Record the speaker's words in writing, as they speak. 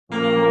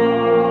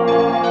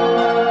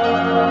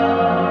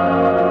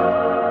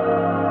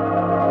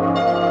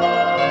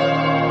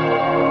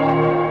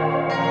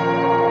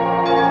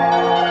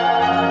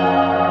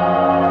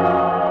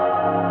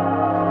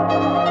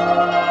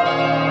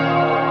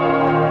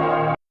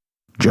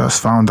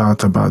Just found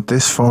out about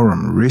this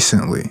forum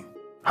recently.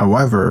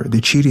 However, the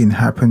cheating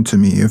happened to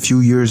me a few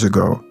years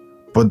ago,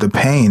 but the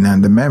pain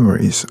and the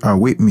memories are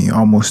with me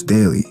almost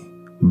daily.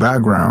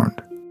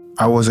 Background: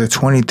 I was a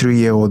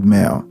 23-year-old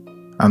male,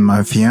 and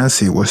my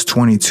fiancé was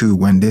 22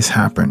 when this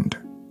happened.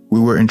 We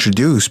were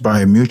introduced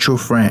by a mutual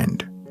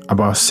friend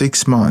about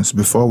 6 months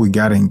before we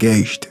got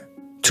engaged.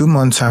 2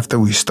 months after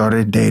we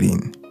started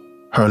dating,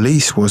 her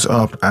lease was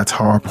up at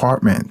her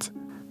apartment,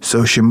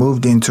 so she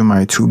moved into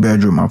my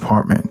 2-bedroom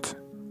apartment.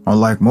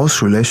 Unlike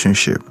most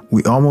relationships,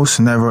 we almost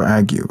never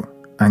argue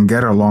and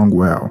get along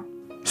well,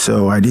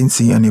 so I didn't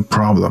see any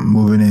problem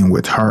moving in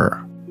with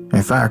her.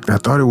 In fact, I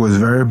thought it was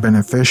very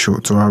beneficial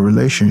to our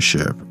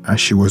relationship as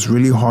she was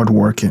really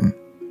hardworking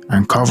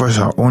and covers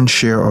her own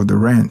share of the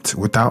rent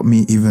without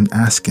me even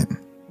asking.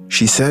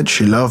 She said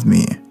she loved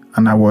me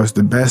and I was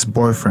the best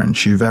boyfriend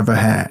she've ever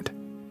had.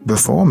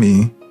 Before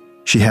me,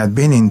 she had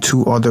been in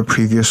 2 other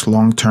previous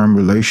long-term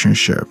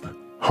relationships.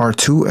 Her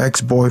 2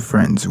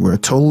 ex-boyfriends were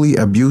totally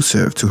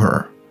abusive to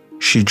her.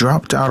 She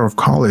dropped out of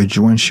college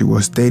when she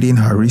was dating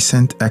her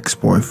recent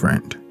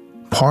ex-boyfriend,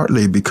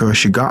 partly because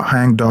she got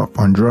hanged up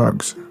on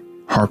drugs.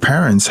 Her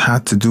parents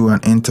had to do an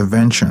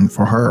intervention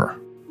for her,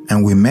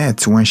 and we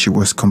met when she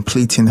was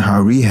completing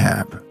her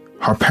rehab.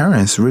 Her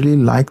parents really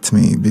liked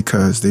me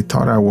because they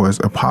thought I was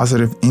a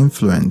positive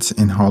influence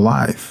in her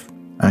life,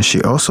 and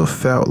she also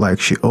felt like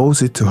she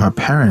owes it to her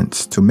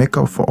parents to make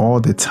up for all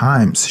the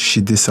times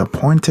she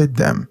disappointed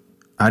them.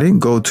 I didn't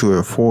go to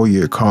a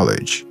 4-year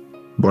college,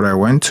 but I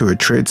went to a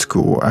trade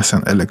school as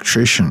an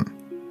electrician,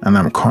 and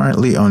I'm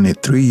currently on a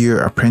 3-year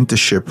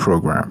apprenticeship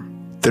program.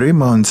 3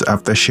 months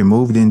after she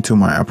moved into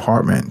my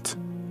apartment,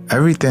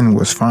 everything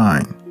was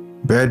fine.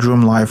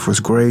 Bedroom life was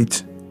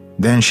great.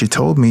 Then she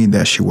told me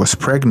that she was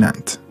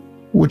pregnant,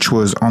 which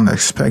was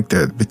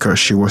unexpected because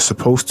she was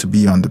supposed to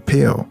be on the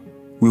pill.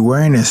 We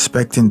weren't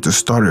expecting to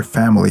start a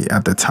family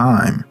at the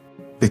time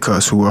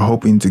because we were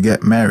hoping to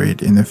get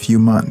married in a few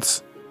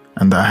months,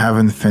 and I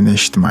haven't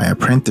finished my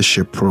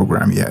apprenticeship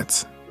program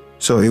yet,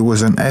 so it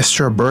was an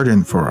extra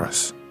burden for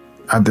us.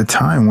 At the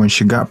time when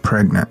she got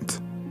pregnant,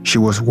 she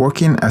was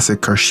working as a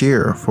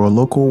cashier for a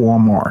local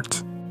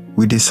Walmart.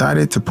 We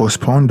decided to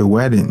postpone the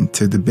wedding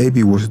till the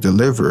baby was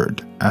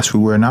delivered as we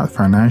were not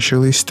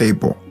financially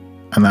stable,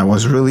 and I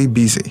was really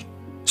busy,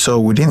 so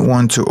we didn't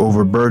want to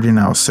overburden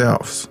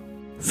ourselves.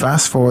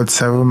 Fast forward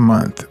 7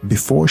 months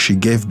before she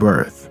gave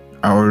birth,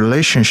 our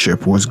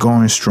relationship was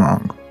going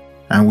strong,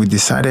 and we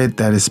decided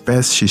that it's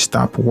best she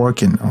stop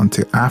working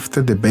until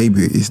after the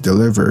baby is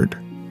delivered.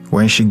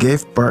 When she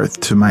gave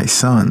birth to my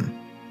son,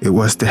 it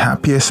was the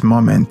happiest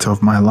moment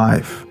of my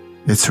life.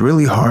 It's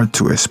really hard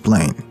to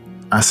explain.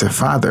 As a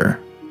father,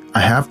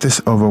 I have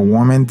this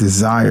overwhelming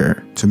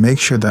desire to make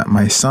sure that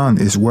my son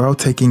is well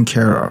taken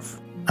care of,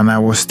 and I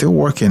was still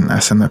working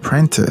as an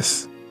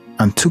apprentice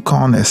and took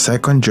on a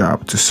second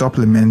job to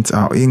supplement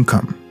our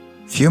income.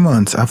 Few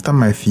months after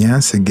my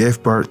fiancé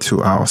gave birth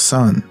to our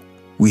son,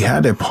 we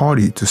had a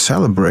party to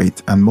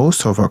celebrate and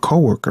most of our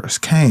coworkers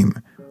came,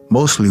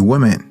 mostly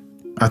women.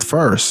 At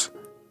first,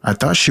 I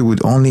thought she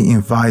would only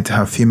invite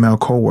her female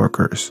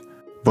coworkers,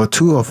 but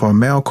 2 of our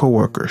male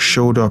coworkers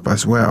showed up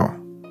as well.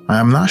 I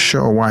am not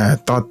sure why I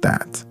thought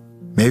that.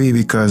 Maybe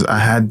because I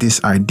had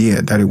this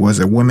idea that it was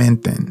a women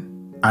thing.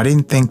 I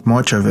didn't think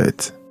much of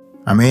it.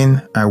 I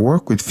mean, I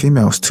work with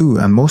females too,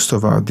 and most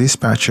of our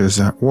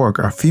dispatchers at work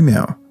are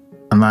female,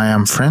 and I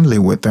am friendly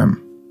with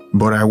them,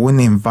 but I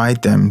wouldn't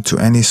invite them to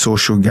any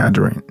social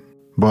gathering.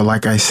 But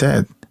like I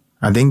said,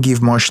 I didn't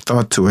give much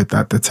thought to it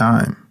at the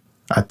time.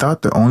 I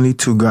thought the only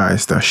 2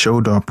 guys that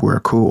showed up were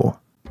cool,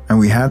 and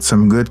we had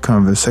some good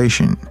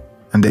conversation,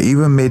 and they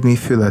even made me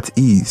feel at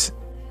ease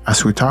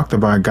as we talked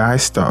about guy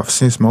stuff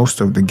since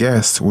most of the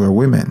guests were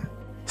women.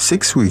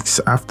 6 weeks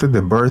after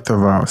the birth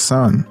of our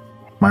son,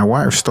 my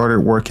wife started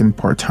working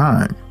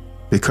part-time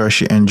because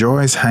she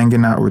enjoys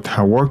hanging out with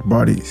her work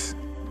buddies,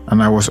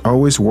 and I was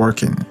always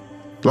working.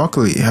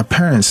 Luckily, her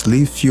parents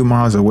live few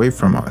miles away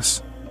from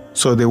us,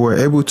 so they were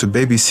able to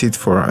babysit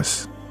for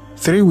us.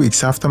 3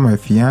 weeks after my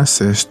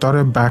fiancé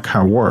started back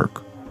her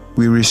work,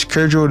 we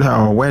rescheduled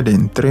our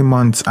wedding 3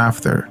 months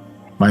after.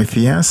 My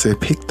fiancé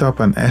picked up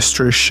an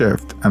extra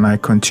shift and I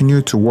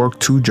continued to work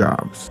 2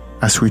 jobs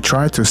as we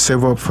tried to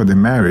save up for the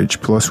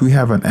marriage, plus we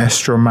have an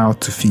extra mouth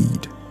to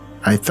feed.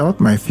 I thought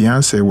my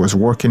fiancé was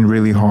working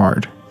really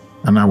hard,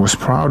 and I was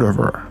proud of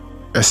her,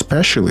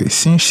 especially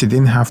since she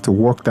didn't have to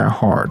work that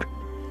hard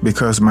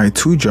because my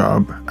 2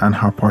 job and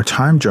her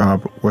part-time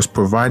job was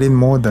providing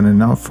more than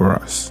enough for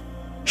us.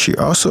 She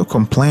also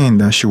complained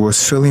that she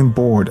was feeling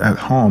bored at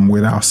home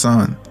with our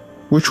son,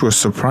 which was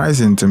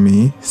surprising to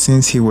me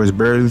since he was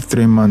barely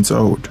 3 months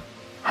old.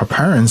 Her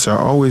parents are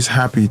always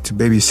happy to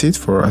babysit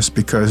for us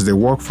because they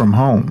work from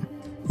home.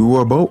 We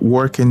were both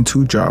working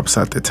 2 jobs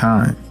at the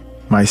time.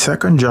 My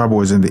second job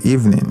was in the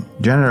evening,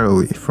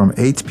 generally from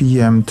 8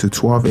 p.m. to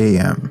 12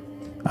 a.m.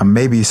 and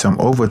maybe some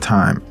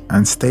overtime,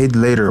 and stayed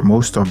later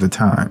most of the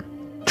time,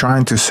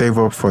 trying to save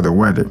up for the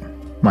wedding.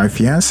 My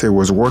fiancé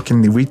was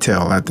working in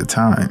retail at the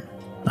time.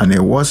 and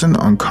it wasn't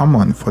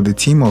uncommon for the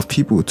team of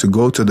people to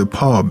go to the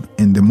pub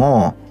in the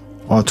mall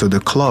or to the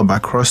club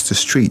across the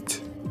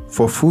street.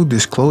 For full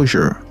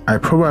disclosure, I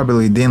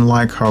probably didn't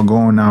like her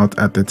going out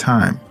at the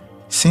time,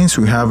 since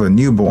we have a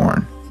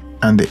newborn,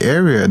 and the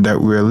area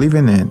that we're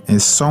living in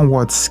is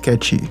somewhat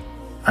sketchy.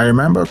 I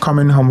remember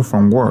coming home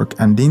from work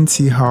and didn't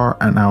see her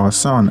and our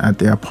son at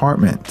the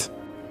apartment,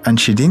 and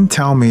she didn't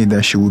tell me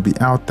that she would be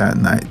out that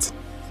night.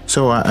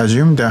 So I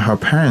assumed that her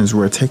parents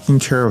were taking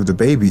care of the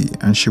baby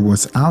and she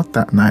was out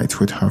that night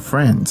with her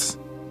friends.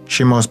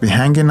 She must be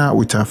hanging out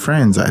with her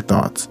friends, I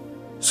thought.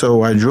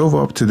 So I drove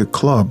up to the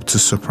club to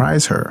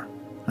surprise her,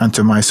 and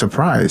to my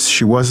surprise,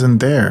 she wasn't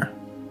there.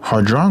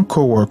 Her drunk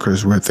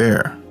coworkers were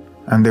there,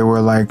 and they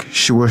were like,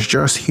 she was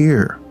just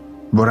here.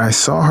 But I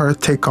saw her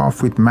take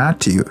off with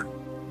Matthew.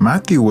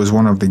 Matthew was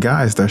one of the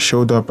guys that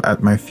showed up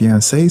at my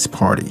fiancé's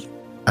party.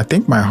 I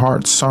think my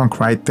heart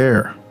sunk right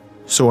there.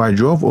 So I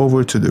drove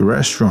over to the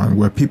restaurant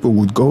where people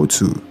would go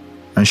to,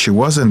 and she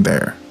wasn't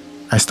there.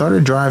 I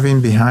started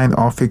driving behind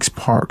office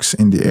parks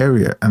in the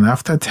area, and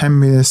after 10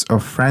 minutes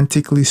of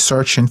frantically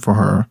searching for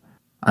her,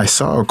 I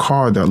saw a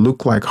car that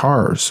looked like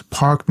hers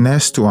parked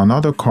next to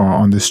another car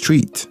on the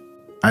street.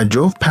 I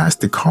drove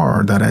past the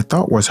car that I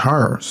thought was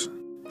hers,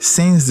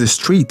 since the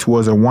street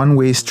was a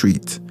one-way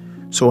street,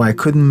 so I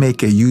couldn't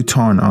make a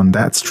U-turn on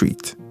that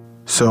street.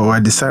 So I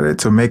decided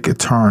to make a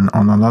turn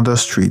on another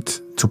street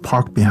to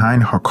park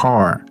behind her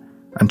car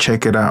and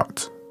check it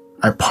out.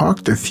 I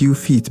parked a few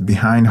feet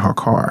behind her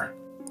car,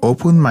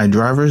 opened my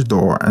driver's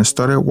door and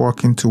started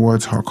walking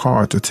towards her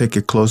car to take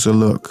a closer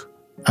look.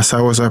 As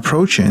I was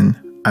approaching,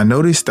 I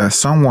noticed that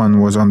someone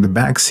was on the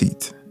back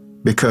seat,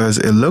 because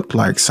it looked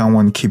like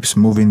someone keeps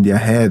moving their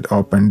head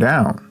up and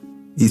down.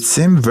 It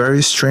seemed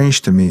very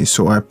strange to me,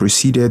 so I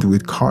proceeded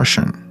with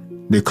caution.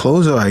 The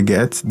closer I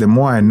get, the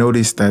more I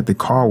noticed that the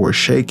car was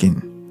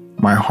shaking.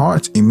 My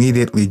heart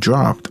immediately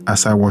dropped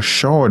as I was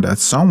sure that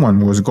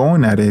someone was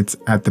going at it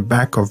at the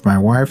back of my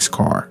wife's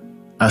car.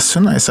 As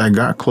soon as I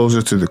got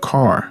closer to the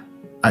car,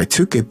 I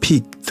took a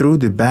peek through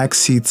the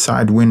backseat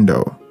side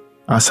window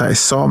as I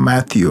saw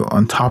Matthew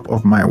on top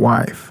of my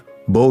wife,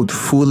 both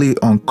fully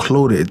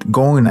unclothed,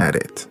 going at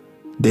it.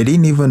 They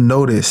didn't even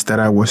notice that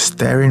I was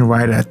staring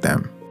right at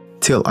them,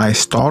 till I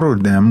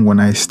startled them when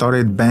I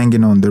started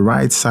banging on the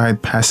right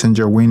side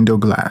passenger window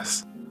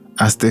glass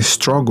as they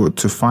struggled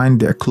to find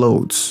their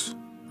clothes.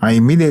 I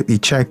immediately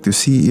checked to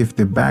see if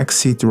the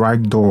backseat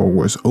right door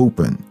was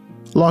open.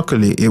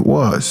 Luckily, it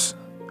was,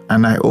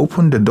 and I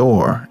opened the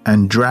door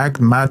and dragged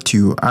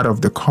Matthew out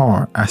of the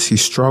car as he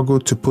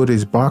struggled to put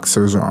his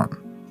boxers on.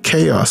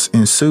 Chaos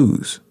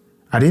ensues.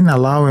 I didn't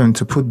allow him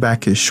to put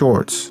back his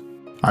shorts.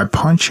 I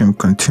punch him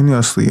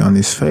continuously on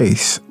his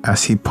face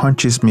as he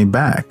punches me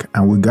back,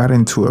 and we got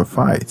into a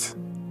fight.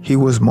 He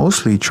was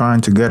mostly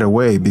trying to get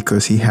away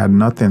because he had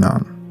nothing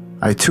on.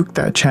 I took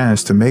that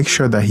chance to make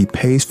sure that he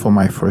pays for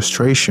my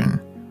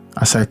frustration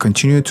as I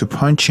continued to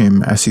punch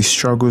him as he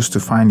struggles to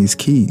find his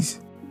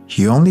keys.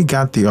 He only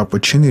got the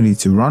opportunity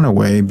to run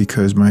away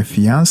because my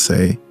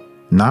fiancé,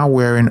 now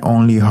wearing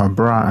only her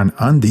bra and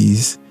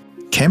undies,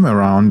 came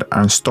around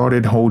and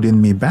started holding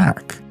me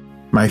back.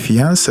 My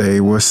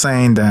fiancé was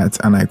saying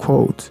that, and I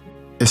quote,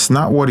 "It's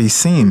not what he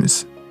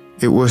seems.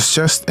 It was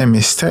just a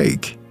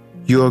mistake.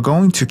 You are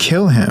going to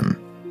kill him.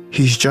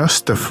 He's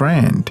just a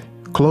friend."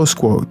 Close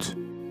quote.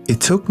 It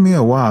took me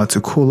a while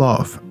to cool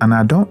off, and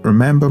I don't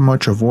remember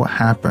much of what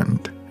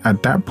happened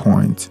at that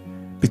point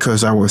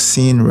because I was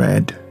seeing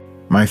red.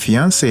 My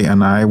fiancé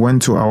and I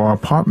went to our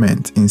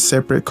apartment in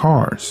separate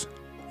cars.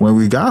 When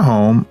we got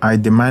home, I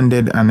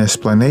demanded an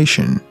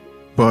explanation,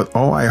 but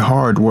all I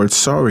heard was,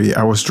 "Sorry,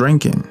 I was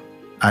drinking.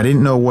 I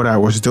didn't know what I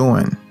was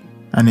doing,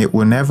 and it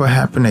will never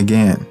happen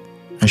again."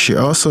 And she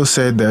also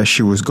said that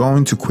she was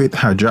going to quit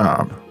her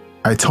job.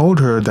 I told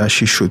her that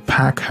she should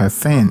pack her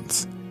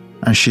things,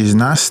 and she's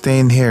not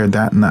staying here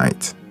that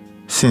night.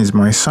 Since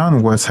my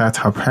son was at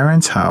her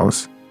parents'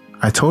 house,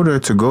 I told her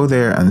to go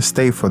there and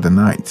stay for the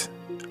night.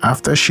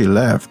 After she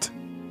left,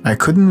 I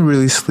couldn't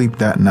really sleep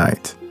that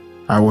night.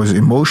 I was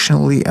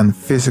emotionally and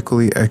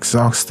physically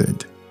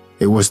exhausted.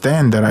 It was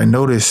then that I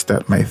noticed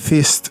that my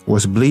fist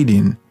was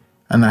bleeding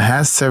and I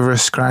had several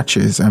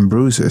scratches and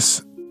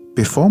bruises.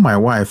 Before my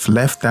wife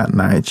left that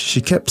night, she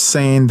kept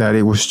saying that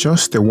it was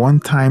just a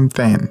one-time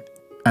thing,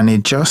 and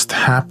it just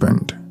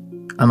happened.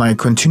 And I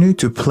continued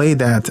to play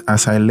that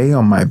as I lay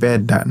on my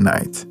bed that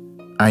night.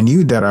 I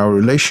knew that our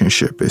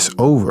relationship is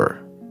over.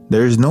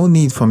 There is no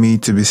need for me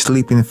to be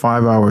sleeping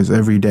 5 hours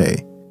every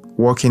day,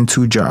 working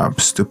 2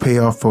 jobs to pay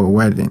off for a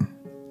wedding.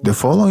 The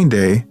following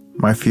day,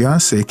 my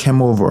fiancé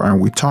came over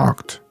and we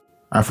talked.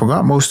 I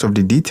forgot most of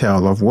the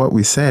detail of what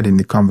we said in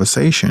the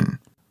conversation,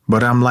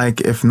 but I'm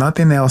like, if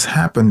nothing else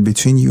happened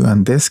between you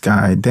and this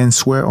guy, then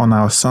swear on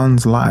our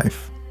son's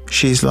life.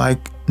 She's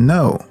like,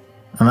 no.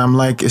 And I'm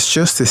like, it's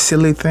just a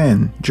silly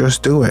thing,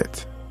 just do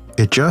it.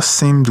 It just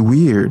seemed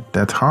weird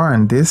that her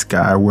and this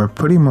guy were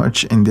pretty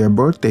much in their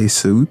birthday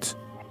suit,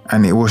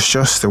 and it was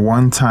just a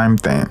one-time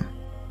thing.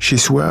 She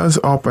swears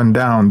up and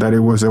down that it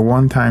was a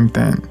one-time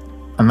thing,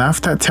 And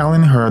after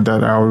telling her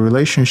that our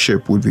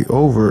relationship would be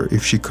over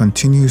if she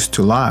continues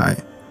to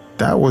lie,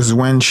 that was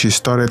when she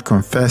started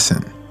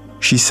confessing.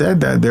 She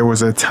said that there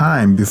was a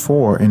time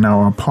before in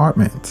our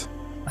apartment.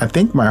 I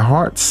think my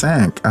heart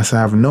sank as I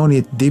have known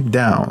it deep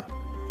down,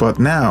 but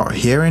now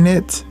hearing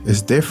it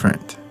is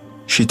different.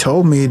 She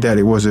told me that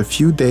it was a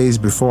few days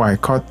before I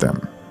caught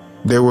them.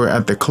 They were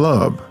at the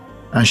club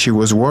and she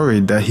was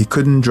worried that he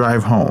couldn't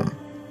drive home,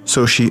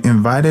 so she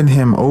invited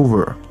him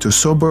over to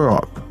sober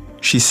up.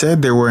 She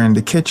said they were in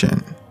the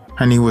kitchen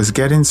and he was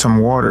getting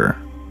some water,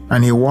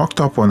 and he walked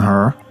up on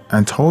her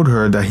and told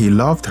her that he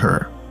loved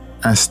her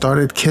and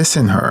started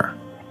kissing her,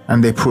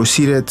 and they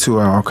proceeded to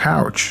our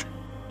couch.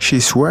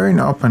 She's swearing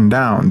up and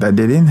down that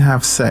they didn't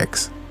have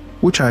sex,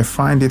 which I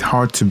find it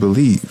hard to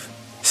believe,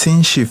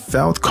 since she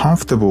felt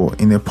comfortable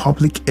in a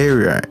public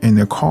area in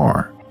a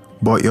car.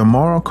 But your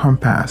moral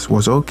compass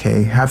was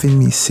okay having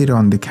me sit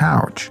on the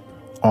couch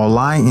or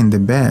lie in the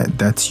bed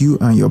that you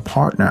and your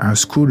partner have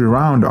screwed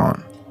around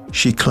on.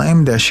 She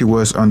claimed that she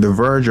was on the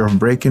verge of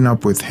breaking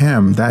up with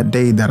him that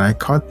day that I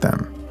caught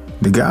them.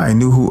 The guy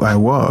knew who I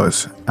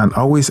was and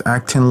always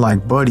acting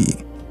like buddy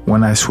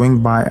when I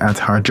swing by at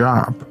her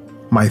job.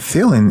 My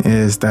feeling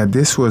is that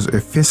this was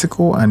a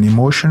physical and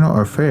emotional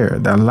affair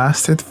that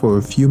lasted for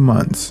a few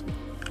months,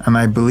 and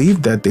I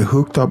believe that they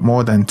hooked up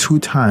more than 2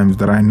 times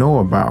that I know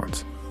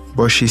about,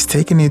 but she's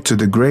taking it to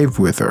the grave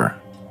with her.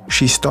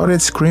 She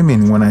started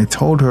screaming when I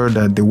told her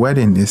that the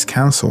wedding is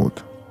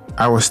cancelled.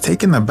 I was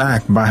taken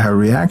aback by her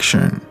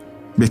reaction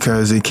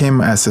because it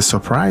came as a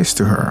surprise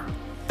to her.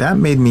 That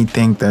made me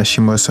think that she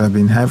must have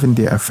been having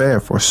the affair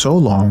for so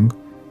long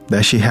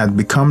that she had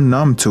become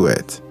numb to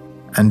it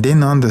and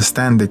didn't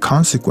understand the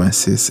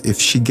consequences if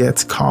she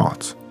gets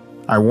caught.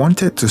 I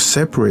wanted to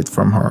separate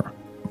from her,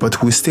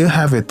 but we still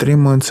have a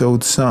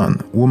 3-month-old son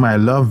whom I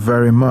love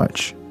very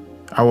much.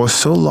 I was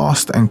so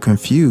lost and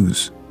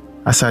confused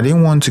as I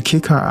didn't want to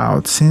kick her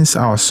out since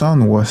our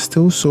son was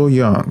still so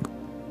young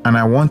and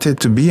I wanted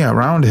to be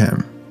around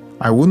him.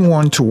 I wouldn't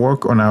want to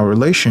work on our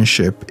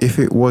relationship if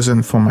it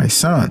wasn't for my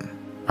son.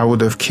 I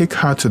would have kicked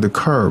her to the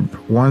curb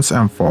once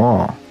and for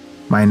all.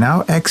 My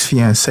now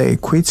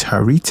ex-fiancé quit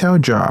her retail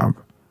job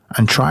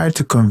and tried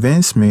to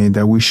convince me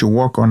that we should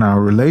work on our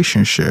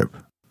relationship.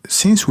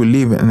 Since we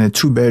live in a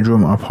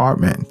 2-bedroom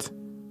apartment,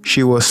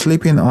 she was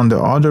sleeping on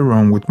the other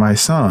room with my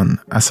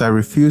son as I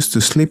refused to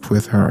sleep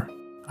with her.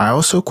 I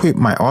also quit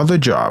my other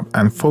job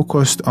and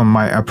focused on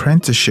my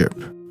apprenticeship.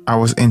 I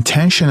was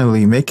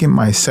intentionally making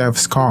myself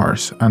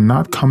scarce and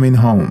not coming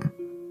home.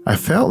 I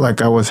felt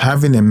like I was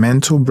having a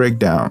mental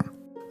breakdown.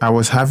 I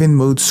was having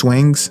mood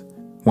swings.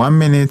 1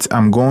 minute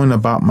I'm going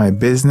about my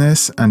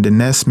business and the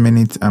next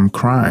minute I'm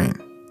crying.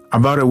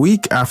 About a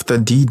week after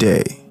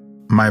D-Day,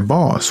 my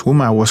boss,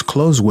 whom I was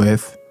close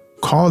with,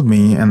 called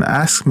me and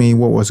asked me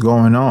what was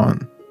going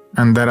on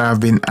and that I've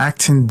been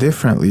acting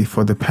differently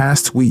for the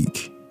past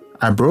week.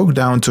 I broke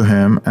down to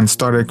him and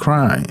started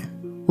crying,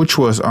 which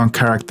was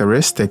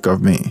uncharacteristic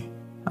of me.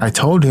 I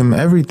told him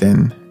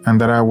everything and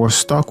that I was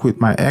stuck with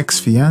my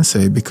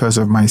ex-fiancé because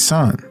of my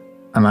son,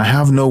 and I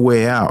have no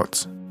way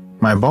out.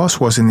 My boss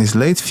was in his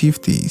late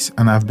 50s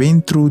and I've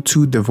been through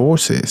 2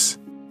 divorces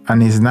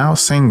and is now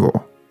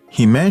single.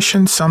 He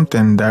mentioned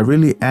something that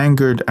really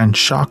angered and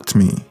shocked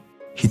me.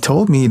 He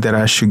told me that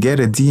I should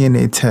get a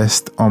DNA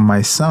test on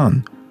my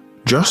son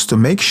just to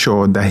make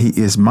sure that he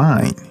is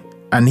mine.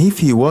 And if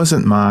he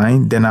wasn't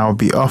mine, then I'll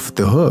be off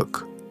the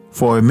hook.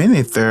 For a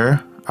minute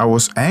there, I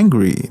was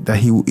angry that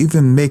he would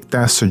even make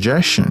that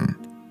suggestion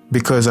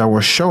because I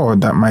was sure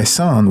that my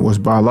son was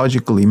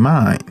biologically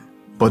mine.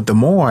 But the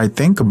more I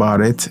think about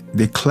it,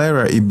 the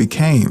clearer it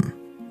became.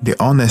 The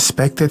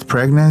unexpected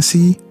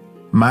pregnancy,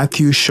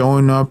 Matthew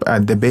showing up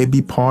at the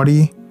baby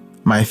party,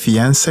 my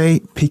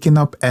fiancé picking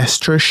up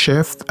extra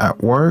shift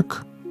at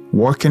work,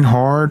 working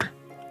hard.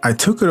 I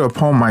took it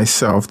upon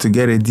myself to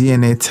get a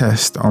DNA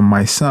test on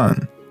my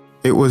son.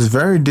 It was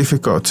very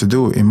difficult to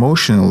do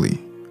emotionally.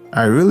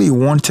 I really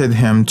wanted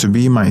him to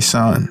be my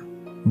son.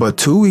 But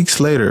 2 weeks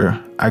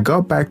later, I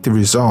got back the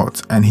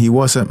results and he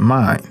wasn't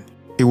mine.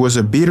 It was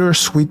a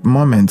bittersweet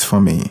moment for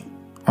me.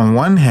 On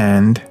one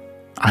hand,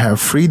 I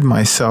have freed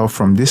myself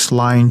from this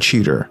lying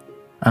cheater,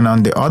 and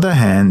on the other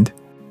hand,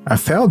 I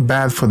felt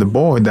bad for the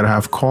boy that I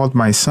have called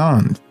my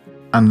son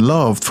and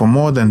loved for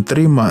more than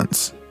 3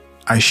 months.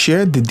 I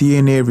shared the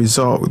DNA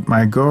result with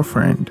my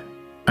girlfriend,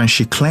 and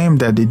she claimed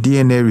that the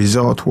DNA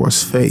result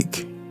was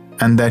fake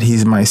and that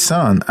he's my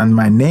son and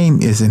my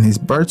name is in his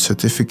birth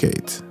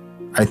certificate.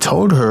 I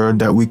told her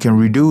that we can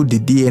redo the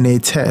DNA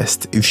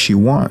test if she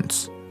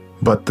wants.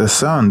 But the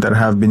son that I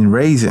have been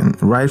raising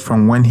right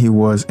from when he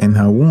was in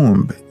her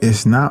womb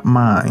is not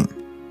mine,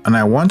 and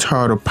I want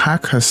her to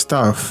pack her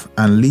stuff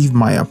and leave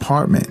my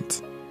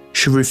apartment.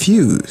 She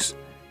refused,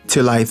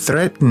 till I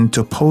threatened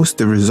to post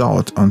the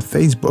result on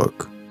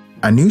Facebook.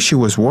 I knew she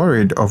was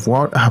worried of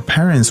what her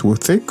parents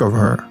would think of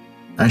her,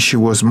 and she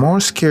was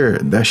more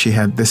scared that she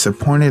had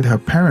disappointed her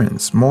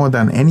parents more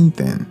than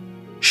anything.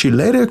 She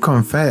later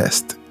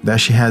confessed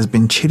that she has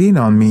been cheating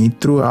on me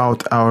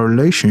throughout our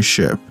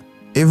relationship,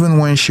 even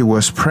when she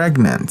was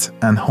pregnant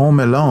and home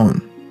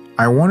alone.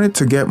 I wanted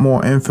to get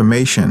more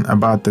information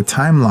about the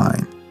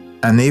timeline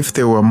and if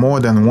there were more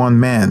than one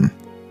man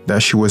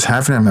that she was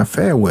having an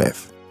affair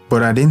with,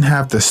 but I didn't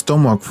have the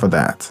stomach for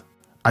that.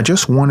 I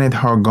just wanted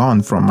her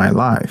gone from my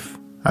life.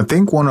 I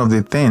think one of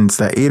the things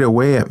that ate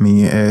away at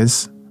me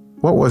is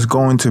what was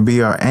going to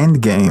be our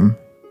end game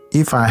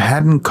if I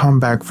hadn't come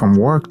back from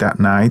work that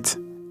night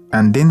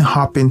and didn't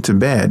hop into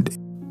bed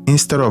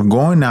instead of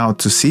going out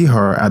to see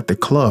her at the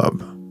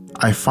club.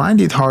 I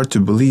find it hard to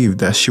believe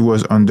that she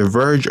was on the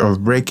verge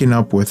of breaking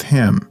up with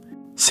him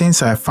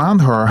since I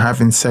found her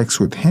having sex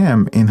with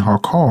him in her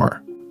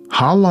car.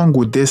 How long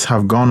would this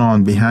have gone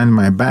on behind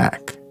my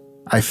back?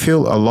 I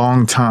feel a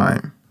long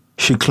time.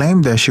 She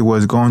claimed that she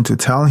was going to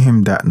tell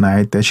him that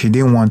night that she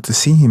didn't want to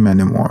see him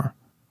anymore.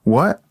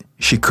 What?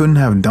 She couldn't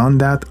have done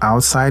that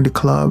outside the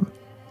club?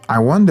 I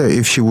wonder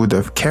if she would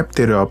have kept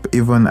it up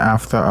even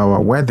after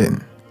our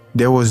wedding.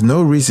 There was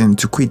no reason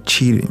to quit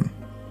cheating.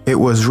 It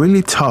was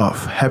really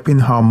tough helping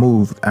her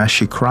move as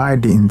she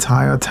cried the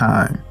entire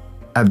time.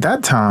 At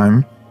that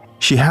time,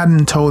 she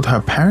hadn't told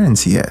her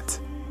parents yet,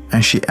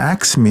 and she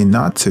asked me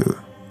not to.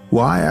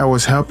 While I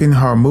was helping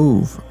her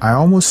move, I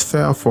almost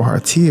fell for her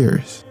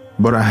tears,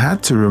 but I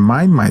had to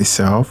remind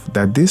myself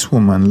that this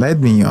woman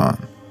led me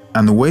on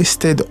and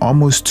wasted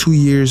almost 2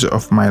 years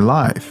of my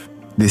life.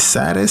 The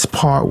saddest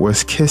part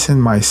was kissing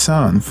my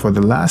son for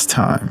the last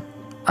time.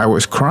 I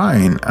was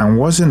crying and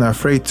wasn't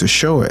afraid to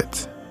show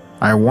it.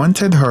 I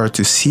wanted her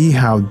to see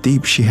how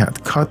deep she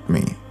had cut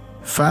me.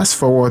 Fast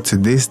forward to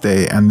this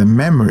day and the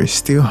memory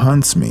still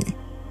haunts me.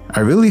 I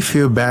really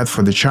feel bad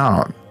for the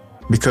child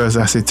because,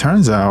 as it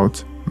turns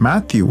out,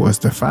 Matthew was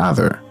the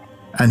father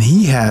and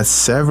he had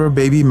several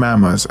baby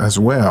mamas as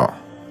well.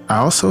 I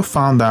also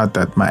found out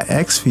that my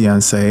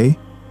ex-fiancé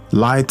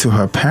lied to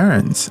her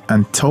parents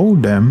and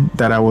told them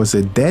that I was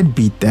a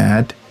deadbeat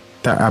dad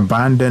that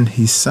abandoned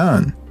his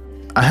son.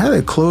 I had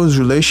a close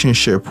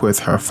relationship with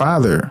her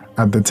father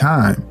at the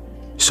time,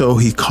 so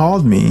he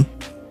called me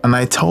and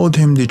I told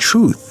him the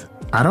truth.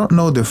 I don't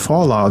know the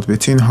fallout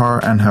between her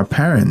and her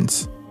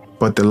parents,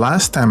 but the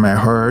last time I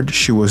heard,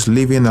 she was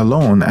living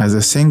alone as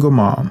a single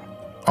mom.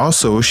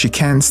 Also, she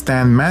can't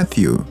stand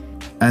Matthew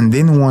and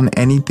didn't want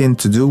anything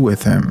to do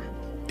with him.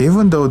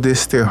 Even though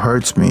this still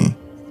hurts me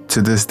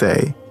to this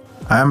day,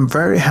 I am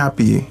very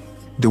happy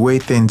the way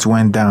things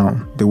went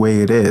down the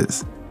way it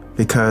is,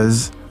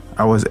 because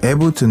I was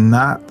able to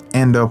not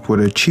end up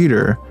with a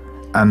cheater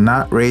and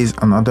not raise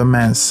another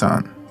man's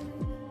son.